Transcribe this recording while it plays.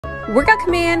Workout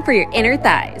command for your inner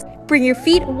thighs. Bring your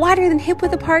feet wider than hip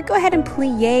width apart. Go ahead and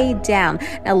plie down.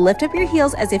 Now lift up your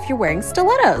heels as if you're wearing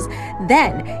stilettos.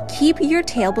 Then keep your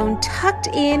tailbone tucked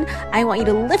in. I want you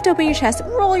to lift open your chest,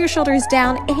 roll your shoulders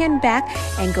down and back,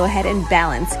 and go ahead and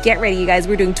balance. Get ready, you guys.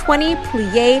 We're doing 20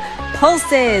 plie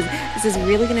pulses. This is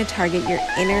really going to target your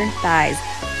inner thighs.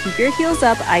 Keep your heels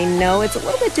up. I know it's a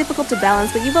little bit difficult to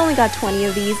balance, but you've only got 20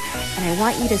 of these, and I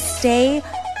want you to stay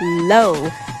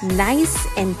low, nice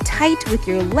and tight with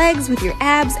your legs, with your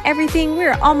abs, everything.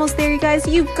 We're almost there, you guys.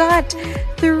 You've got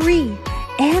 3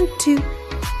 and 2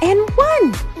 and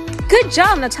 1. Good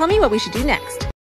job. Now tell me what we should do next.